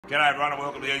G'day everyone and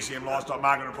welcome to the ECM Livestock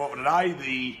Market Report for today,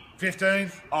 the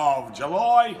 15th of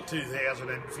July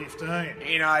 2015.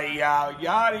 in a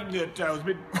yarding that was a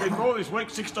bit more this week,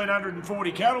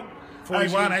 1,640 cattle.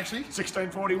 41 actually.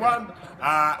 1641.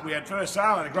 We had first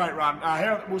sale and a great run.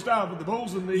 We'll start with the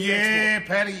bulls and the Yeah,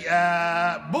 Paddy.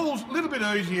 Bulls a little bit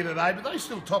easier today, but they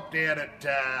still topped out at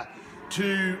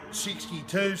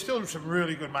 262. Still some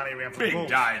really good money around for big the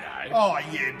bulls. day, though. Oh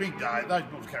yeah, big day. Those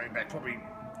bulls coming back probably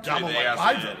double what they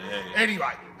paid for. Yeah.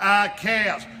 Anyway,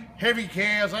 cows, heavy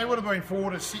cows. They would have been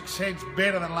 4 to 6 cents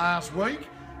better than last week.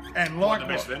 And What the likewise,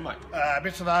 best of them, mate?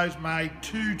 best of those made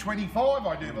 225,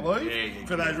 I do believe, Yeah,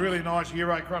 for those really nice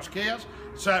Euro cross cows.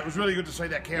 So it was really good to see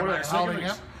that cow What market about holding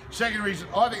up. Secondaries,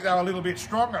 I think they were a little bit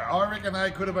stronger. I reckon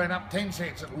they could have been up 10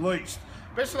 cents at least.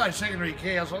 Best of those secondary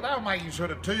cows, well, they were making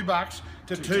sort of $2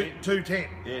 to 210.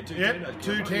 Yeah, 210. Yep,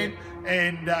 210,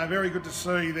 and very good to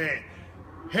see there.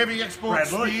 Heavy export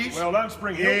steers. Well done,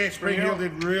 Spring Hill. Yeah, Spring Hill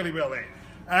did really well there.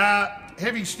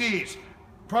 Heavy steers,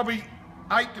 probably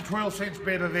 8 to 12 cents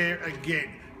better there again.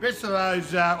 Best of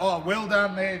those, well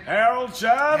done there. Harold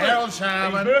Sharman. Harold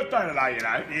Sharman. His birthday today, you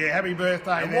know. Yeah, happy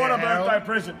birthday And there, what a Harold. birthday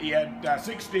present. He had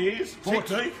 6 steers, 4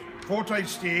 teeth, 14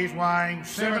 steers weighing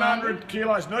 700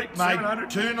 kilos neat, Made 700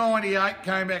 $298,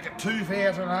 came back at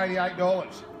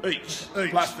 $2,088. each,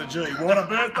 Each. plus the G. What a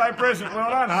birthday present.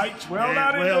 Well done, H. Well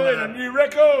Yeah, done well indeed. done. A new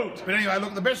record. But anyway,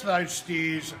 look, the best of those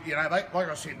steers, you know, they, like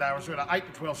I said, they were sort of 8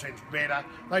 to 12 cents better.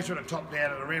 They sort of topped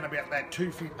out at around about that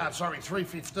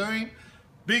 315.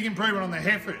 Big improvement on the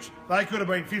heifers. They could have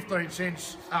been 15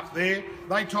 cents up there.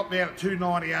 They topped out at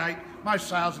 298. Most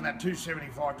sales in that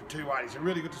 275 to 280. So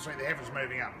really good to see the heifers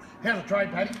moving up. How's the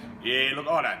trade, Paddy? Yeah, look,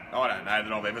 I don't know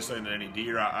that I've ever seen any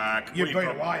dearer. You've been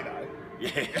away though.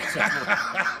 Yeah,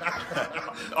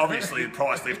 obviously the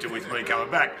price lifted with me coming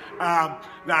back.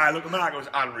 No, look, the market was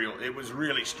unreal. It was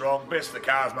really strong. Best of the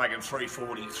cars making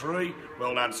 343.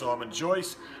 Well done, Simon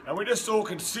Joyce. And we just saw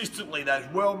consistently those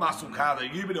well-muscled cars, the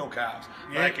Ubadil cars,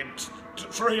 making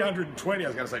 320, I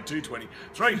was going to say 220,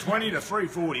 320 to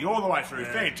 340, all the way through.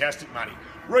 Yeah. Fantastic money.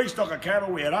 Restock of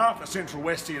cattle, we had half the Central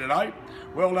West here today.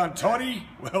 Well done, Toddy.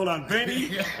 Well done,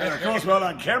 Benny. And of course, well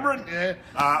done, Cameron. Yeah.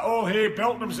 All here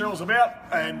belting themselves about,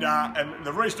 and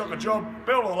the restock of job,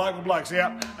 belt all the local blokes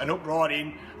out and hooked right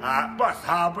in. Both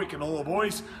Hardwick and all the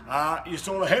boys. You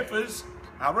saw the heifers.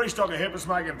 Restock of heifers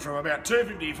making from about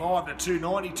 255 to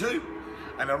 292.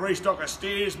 And a restock of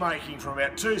steers making from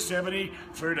about 270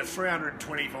 through to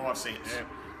 325 cents. Yeah.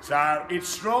 So it's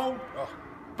strong,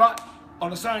 but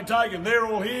on the same token, they're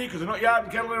all here because they're not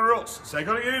yarding cattle anywhere else. So you've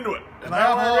got to get into it. And they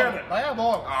are boiling. They are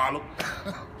boiling. Look.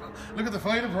 Look at the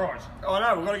feeder price. I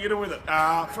know, we've got to get in with it.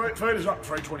 Feeder's up to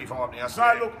 325 now.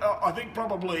 So look, I think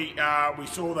probably we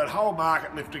saw that whole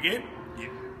market lift again. Yeah.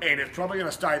 And it's probably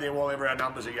going to stay there while ever our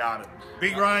numbers are yarded.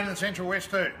 Big rain in the Central West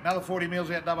too. Another 40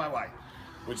 mils out WA.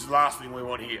 Which is the last thing we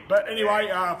want here. But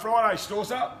anyway, Friday's store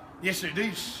sale. Yes, it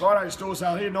is. Friday's store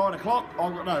sale here, 9 o'clock.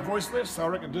 I've got no voice left, so I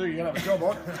reckon you're going to have a job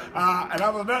on. And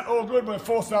other than that, all good. We're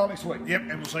fourth sale next week. Yep,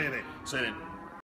 and we'll see you then. See you then.